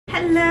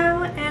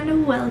Hello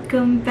and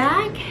welcome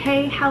back.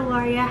 Hey, how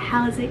are ya?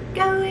 How's it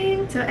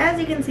going? So as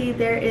you can see,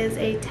 there is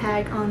a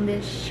tag on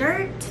this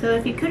shirt. So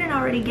if you couldn't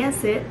already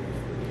guess it,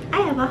 I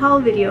have a haul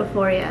video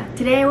for you.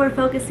 Today we're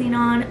focusing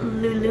on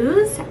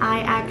Lulus. I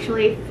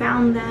actually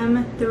found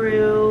them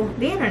through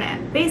the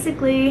internet.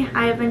 Basically,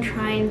 I have been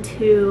trying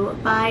to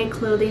buy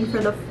clothing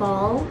for the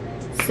fall.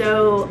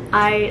 So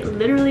I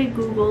literally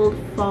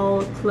googled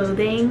fall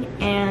clothing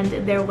and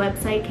their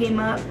website came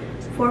up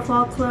for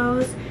fall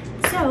clothes.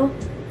 So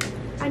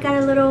I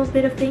got a little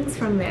bit of things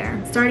from there.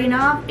 Starting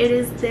off, it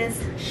is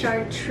this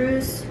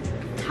chartreuse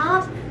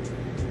top.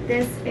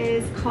 This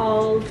is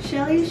called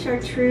Shelly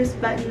Chartreuse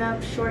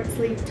button-up short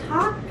sleeve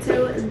top.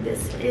 So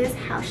this is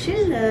how she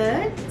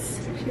looks.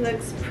 She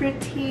looks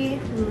pretty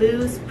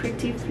loose,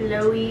 pretty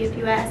flowy if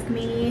you ask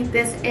me.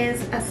 This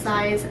is a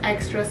size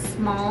extra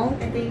small.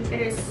 I think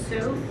it is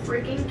so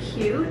freaking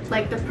cute.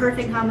 Like the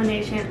perfect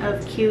combination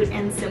of cute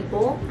and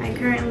simple. I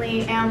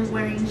currently am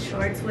wearing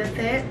shorts with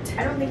it.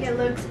 I don't think it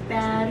looks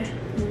bad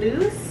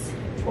loose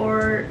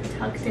or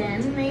tucked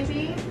in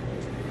maybe.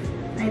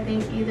 I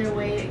think either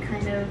way it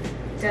kind of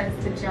does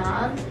the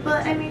job.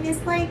 But I mean,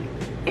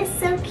 it's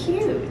so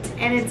cute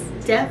and it's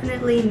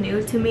definitely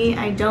new to me.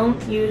 I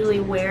don't usually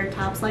wear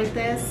tops like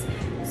this,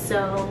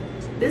 so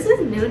this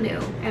is new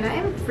and I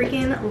am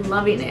freaking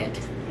loving it.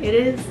 It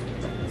is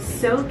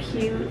so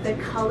cute. The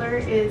color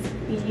is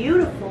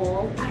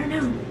beautiful. I don't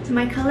know,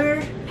 my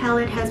color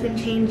palette has been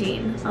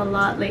changing a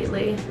lot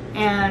lately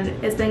and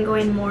it's been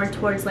going more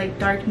towards like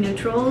dark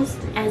neutrals,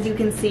 as you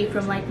can see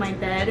from like my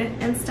bed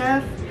and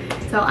stuff.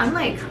 So I'm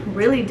like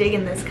really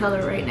digging this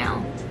color right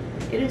now.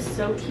 It is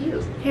so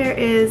cute. Here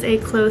is a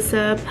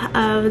close-up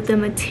of the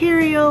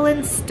material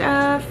and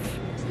stuff.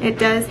 It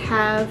does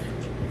have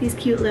these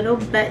cute little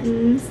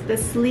buttons. The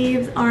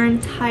sleeves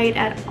aren't tight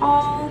at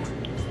all.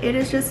 It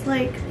is just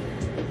like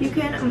you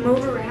can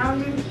move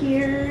around in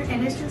here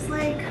and it's just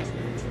like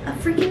a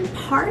freaking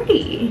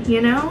party,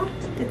 you know?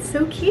 It's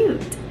so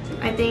cute.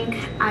 I think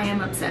I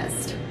am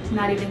obsessed.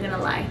 Not even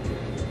gonna lie.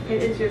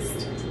 It is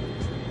just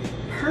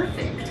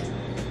perfect.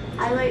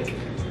 I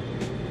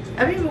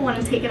don't even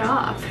want to take it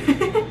off.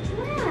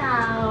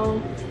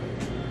 Wow,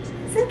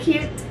 so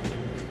cute.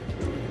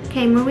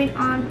 Okay, moving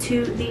on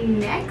to the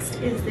next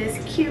is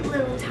this cute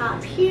little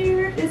top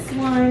here. This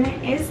one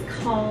is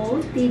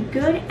called the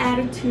Good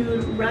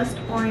Attitude Rust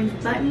Orange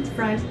Button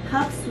Front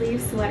Puff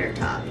Sleeve Sweater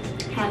Top.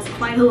 Has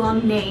quite a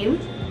long name,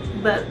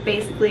 but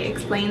basically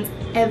explains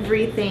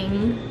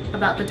everything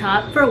about the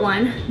top. For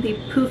one, the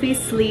poofy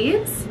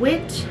sleeves,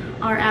 which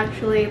are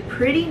actually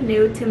pretty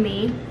new to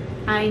me.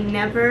 I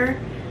never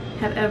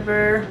have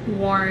ever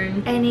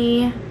worn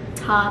any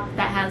top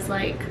that has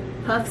like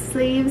puff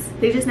sleeves.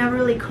 They just never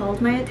really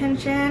called my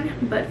attention,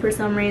 but for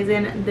some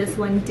reason this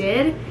one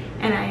did,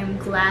 and I am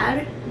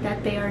glad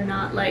that they are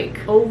not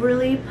like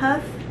overly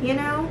puff, you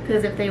know,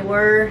 because if they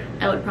were,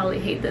 I would probably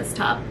hate this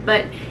top.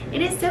 But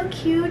it is so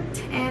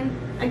cute and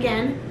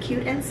again,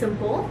 cute and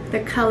simple.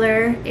 The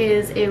color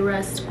is a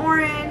rust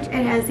orange.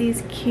 It has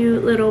these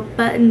cute little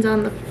buttons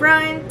on the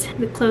front.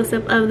 The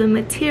close-up of the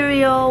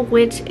material,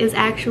 which is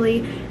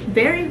actually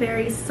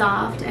very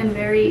soft and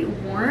very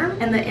warm.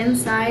 And the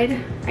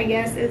inside, I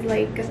guess, is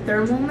like a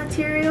thermal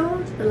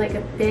material, but like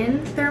a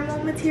thin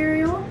thermal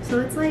material. So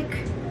it's like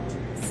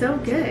so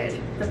good.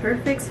 The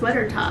perfect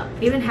sweater top.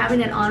 Even having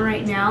it on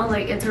right now,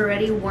 like it's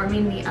already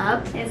warming me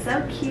up. It's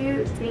so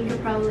cute. So you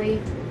could probably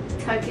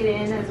tuck it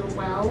in as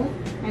well,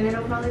 and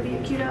it'll probably be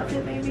a cute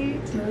outfit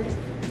maybe.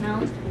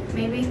 No?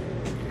 Maybe?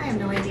 I have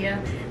no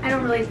idea. I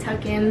don't really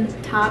tuck in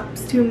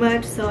tops too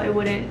much, so I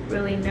wouldn't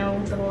really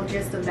know the whole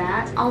gist of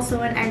that.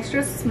 Also an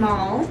extra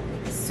small,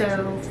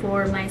 so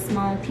for my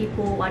small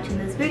people watching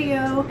this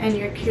video and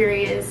you're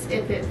curious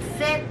if it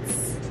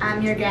fits,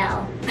 I'm your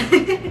gal.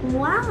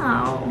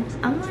 Wow,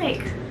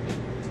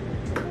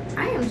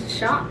 I am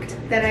shocked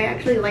that I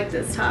actually like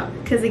this top,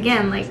 because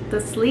again, like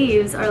the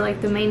sleeves are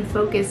like the main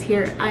focus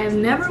here. I have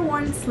never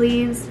worn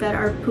sleeves that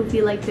are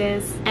poofy like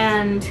this,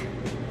 and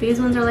these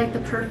ones are like the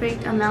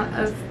perfect amount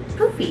of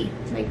poofy,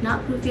 like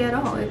not poofy at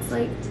all. It's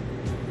like,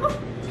 oh,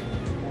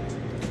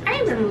 I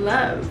am in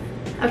love.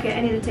 Okay,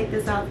 I need to take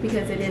this off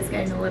because it is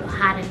getting a little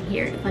hot in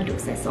here, if I do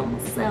say so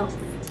myself.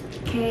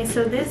 Okay,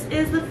 so this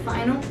is the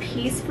final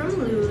piece from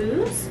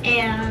Lulu's,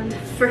 and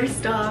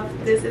first off,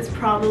 this is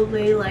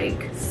probably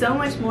like so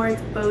much more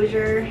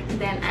exposure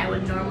than I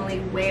would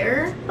normally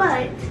wear,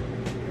 but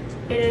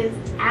it is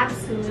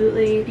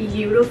absolutely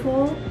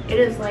beautiful. It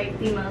is like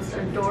the most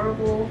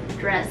adorable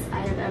dress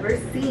I have ever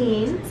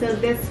seen. So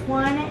this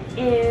one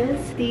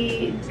is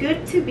the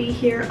Good to Be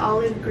Here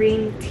olive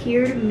green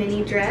tiered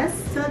mini dress.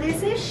 So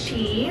this is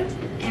she,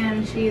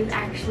 and she is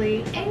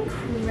actually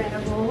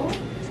incredible.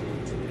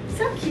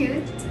 So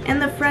cute. In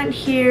the front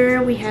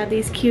here we have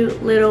these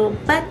cute little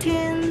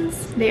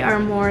buttons. They are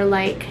more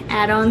like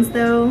add-ons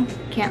though,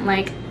 can't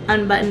like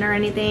unbutton or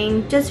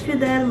anything, just for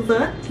the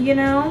look, you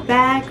know.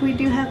 Back we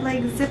do have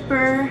like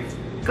zipper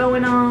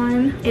going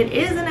on. It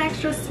is an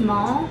extra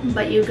small,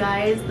 but you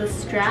guys, the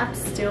strap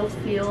still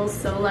feels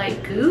so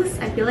like goose.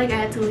 I feel like I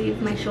had to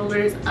leave my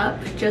shoulders up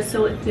just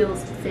so it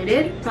feels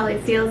fitted. Probably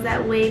feels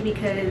that way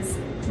because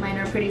mine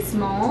are pretty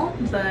small,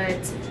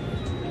 but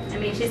I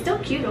mean, she's still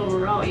cute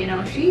overall, you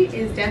know. She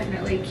is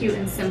definitely cute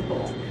and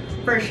simple.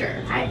 For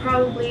sure. I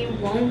probably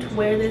won't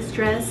wear this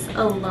dress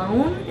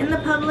alone in the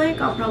public.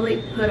 I'll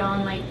probably put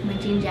on like my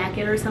jean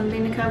jacket or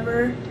something to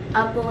cover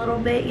up a little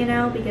bit, you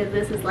know, because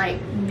this is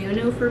like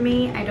new for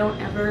me. I don't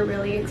ever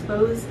really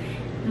expose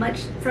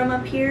much from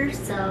up here,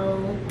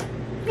 so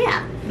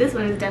yeah, this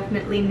one is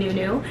definitely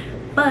new,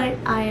 but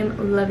I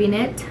am loving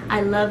it.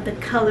 I love the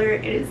color.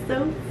 It is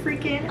so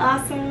freaking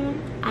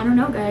awesome. I don't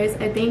know, guys.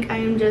 I think I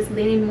am just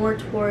leaning more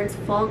towards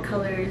fall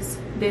colors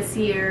this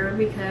year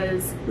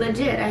because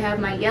legit, I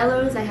have my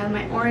yellows, I have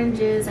my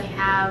oranges, I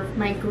have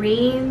my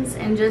greens,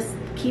 and just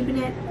keeping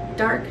it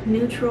dark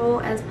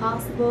neutral as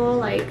possible.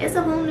 Like, it's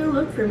a whole new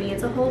look for me.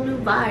 It's a whole new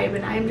vibe,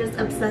 and I'm just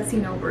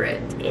obsessing over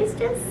it. It's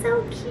just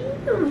so cute.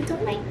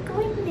 Oh my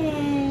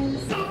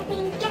goodness.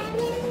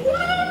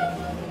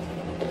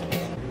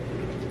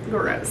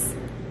 Gross.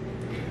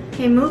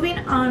 Okay, moving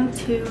on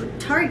to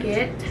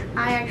Target.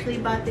 I actually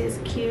bought this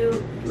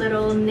cute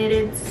little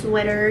knitted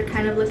sweater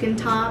kind of looking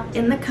top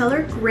in the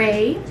color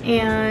gray,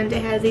 and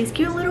it has these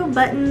cute little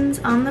buttons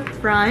on the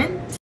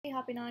front.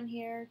 Hopping on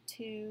here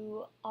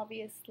to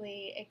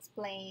obviously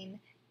explain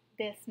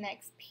this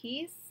next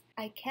piece.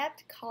 I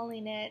kept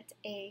calling it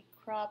a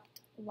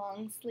cropped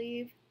long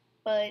sleeve,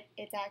 but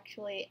it's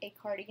actually a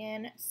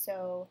cardigan,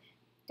 so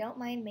don't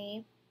mind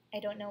me. I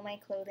don't know my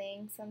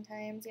clothing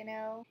sometimes, you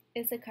know.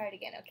 It's a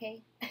cardigan,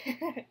 okay?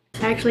 I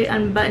actually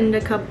unbuttoned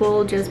a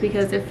couple just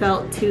because it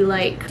felt too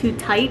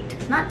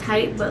tight. Not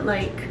tight, but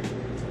like,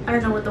 I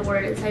don't know what the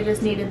word is. I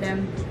just needed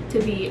them to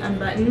be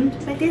unbuttoned.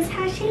 But this is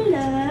how she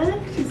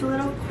looks. She's a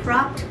little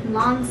cropped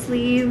long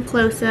sleeve.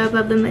 Close up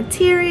of the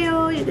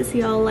material. You can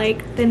see all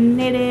like the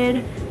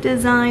knitted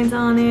designs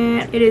on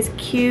it. It is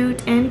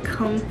cute and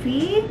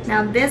comfy.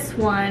 Now this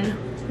one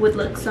would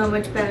look so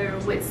much better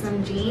with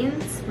some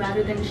jeans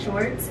rather than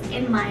shorts,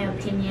 in my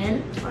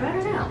opinion. Or I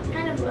don't know,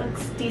 kind of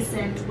looks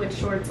decent with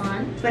shorts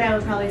on, but I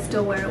would probably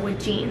still wear it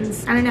with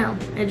jeans. I don't know,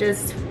 I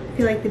just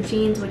feel like the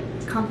jeans would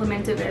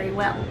complement it very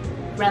well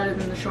rather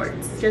than the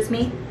shorts. Just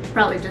me?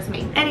 Probably just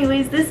me.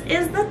 Anyways, this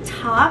is the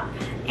top,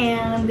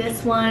 and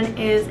this one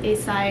is a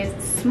size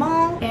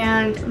small.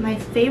 And my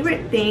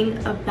favorite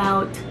thing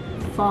about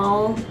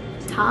fall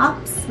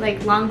tops,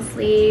 like long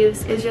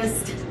sleeves, is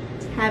just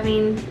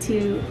having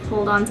to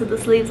hold on to the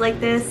sleeves like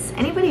this.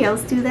 Anybody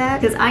else do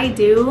that? Because I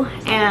do,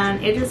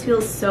 and it just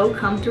feels so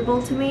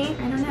comfortable to me.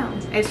 I don't know.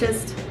 It's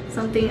just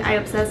something I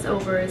obsess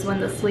over, is when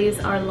the sleeves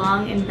are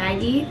long and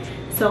baggy,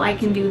 so I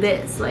can do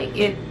this. Like,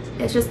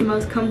 it's just the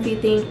most comfy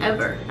thing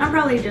ever. I'm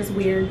probably just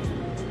weird.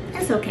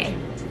 It's okay.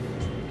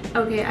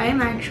 Okay, I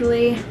am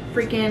actually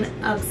freaking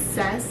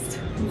obsessed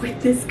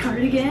with this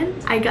cardigan.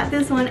 I got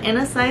this one in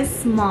a size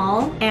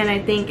small, and I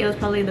think it was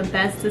probably the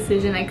best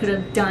decision I could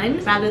have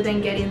done rather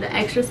than getting the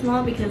extra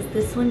small, because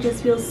this one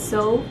just feels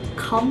so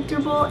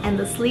comfortable. And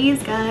the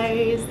sleeves,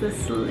 guys, the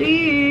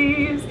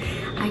sleeves,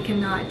 I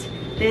cannot.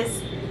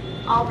 This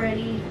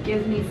already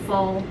gives me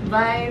full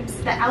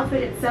vibes. The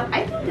outfit itself,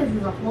 I think this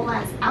is a whole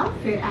ass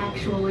outfit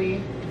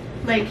actually.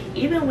 Like,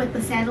 even with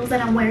the sandals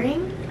that I'm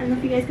wearing, I don't know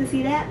if you guys can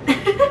see that.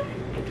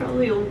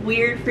 Probably a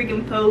weird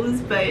freaking pose,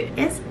 but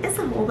it's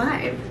a whole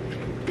vibe.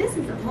 This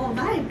is a whole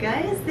vibe,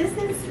 guys. This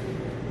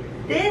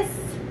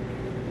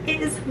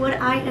is what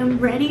I am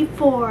ready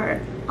for.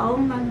 Oh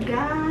my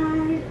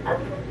god. Oh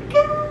my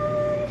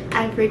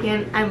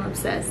god. I'm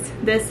obsessed.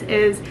 This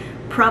is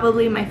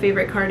probably my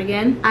favorite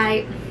cardigan.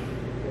 I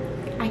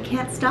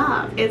can't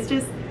stop. It's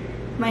just,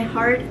 my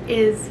heart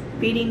is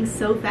beating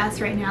so fast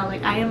right now.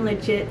 Like, I am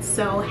legit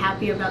so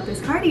happy about this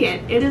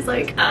cardigan. It is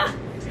like,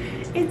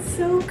 it's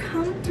so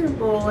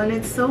comfortable, and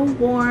it's so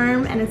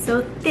warm, and it's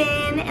so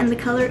thin, and the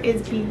color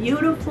is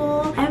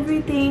beautiful.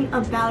 Everything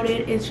about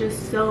it is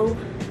just so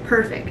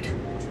perfect.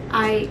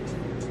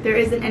 There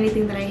isn't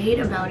anything that I hate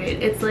about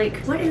it. It's like,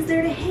 what is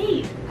there to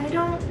hate?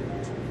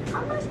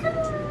 Oh my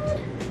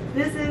god.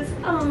 This is,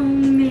 oh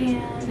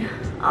man.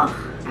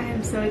 Oh, I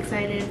am so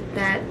excited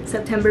that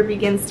September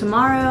begins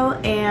tomorrow,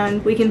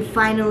 and we can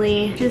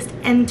finally just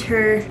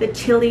enter the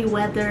chilly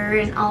weather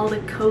and all the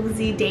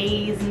cozy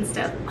days and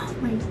stuff. Oh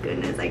my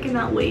goodness, I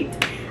cannot wait.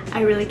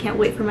 I really can't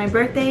wait for my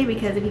birthday,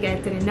 because if you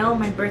guys didn't know,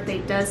 my birthday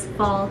does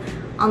fall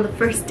on the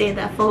first day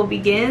that fall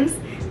begins.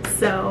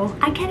 So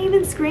I can't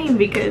even scream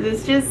because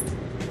it's just,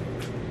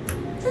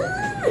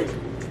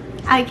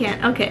 I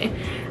can't. Okay,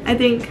 I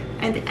think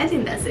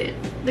that's it.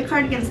 The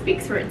cardigan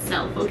speaks for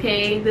itself,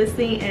 okay? This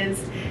thing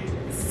is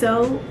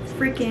so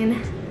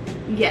freaking,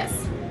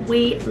 yes,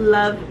 we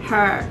love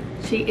her.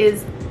 She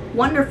is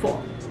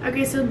wonderful.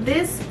 Okay, so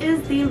this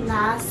is the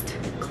last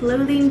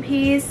clothing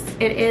piece.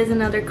 It is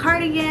another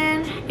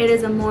cardigan. It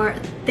is a more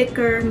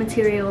thicker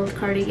material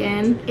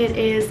cardigan. It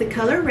is the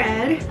color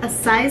red, a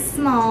size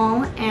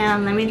small,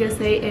 and let me just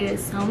say, it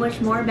is so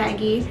much more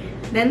baggy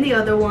than the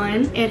other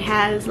one. It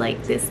has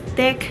like this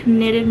thick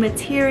knitted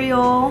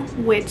material,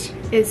 which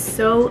is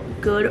so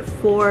good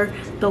for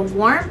the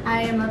warmth.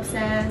 I am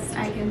obsessed,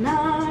 I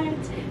cannot,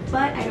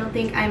 but I don't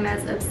think I'm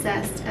as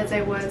obsessed as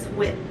I was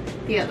with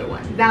the other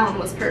one. That one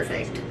was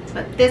perfect,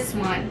 but this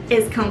one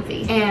is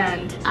comfy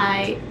and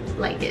I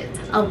like it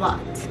a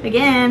lot.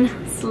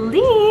 Again,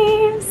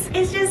 sleeves.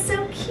 It's just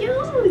so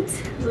cute.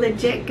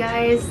 Legit,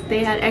 guys,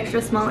 they had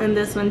extra small in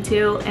this one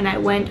too, and I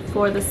went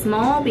for the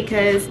small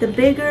because the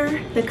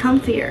bigger, the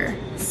comfier.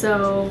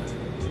 So,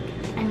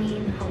 I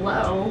mean,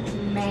 hello,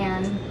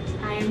 man.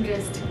 I am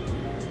just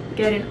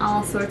getting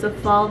all sorts of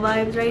fall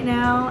vibes right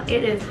now.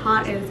 It is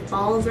hot as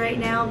balls right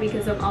now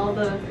because of all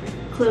the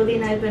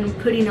clothing I've been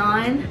putting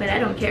on, but I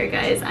don't care,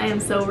 guys. I am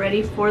so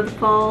ready for the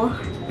fall.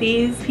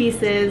 These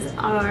pieces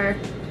are,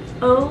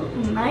 oh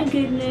my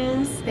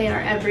goodness, they are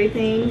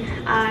everything.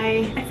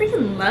 I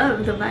freaking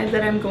love the vibe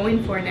that I'm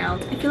going for now.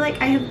 I feel like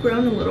I have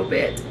grown a little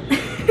bit.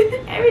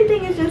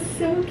 Everything is just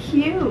so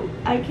cute.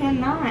 I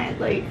cannot,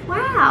 like,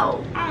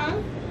 wow.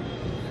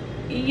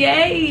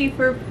 Yay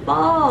for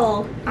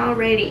fall.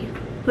 Alrighty,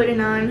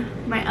 putting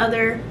on my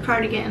other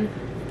cardigan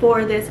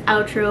for this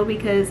outro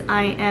because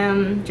I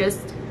am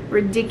just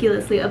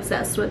ridiculously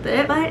obsessed with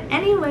it. But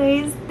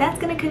anyways, that's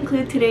gonna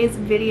conclude today's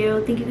video.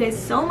 Thank you guys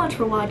so much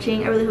for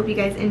watching. I really hope you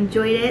guys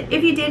enjoyed it.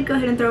 If you did, go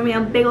ahead and throw me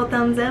a big ol'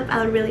 thumbs up.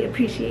 I would really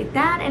appreciate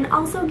that. And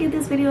also give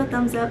this video a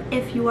thumbs up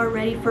if you are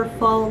ready for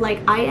fall like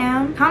I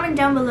am. Comment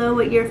down below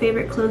what your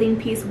favorite clothing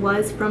piece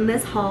was from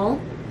this haul.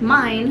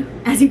 Mine,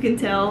 as you can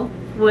tell,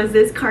 was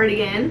this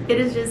cardigan. It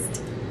is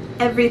just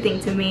everything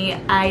to me.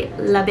 I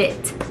love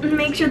it.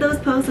 Make sure those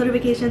post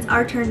notifications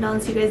are turned on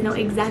so you guys know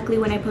exactly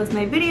when I post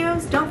my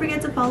videos. Don't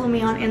forget to follow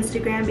me on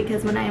Instagram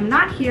because when I am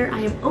not here,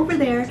 I am over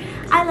there.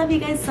 I love you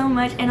guys so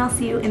much and I'll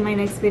see you in my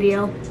next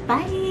video.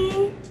 Bye!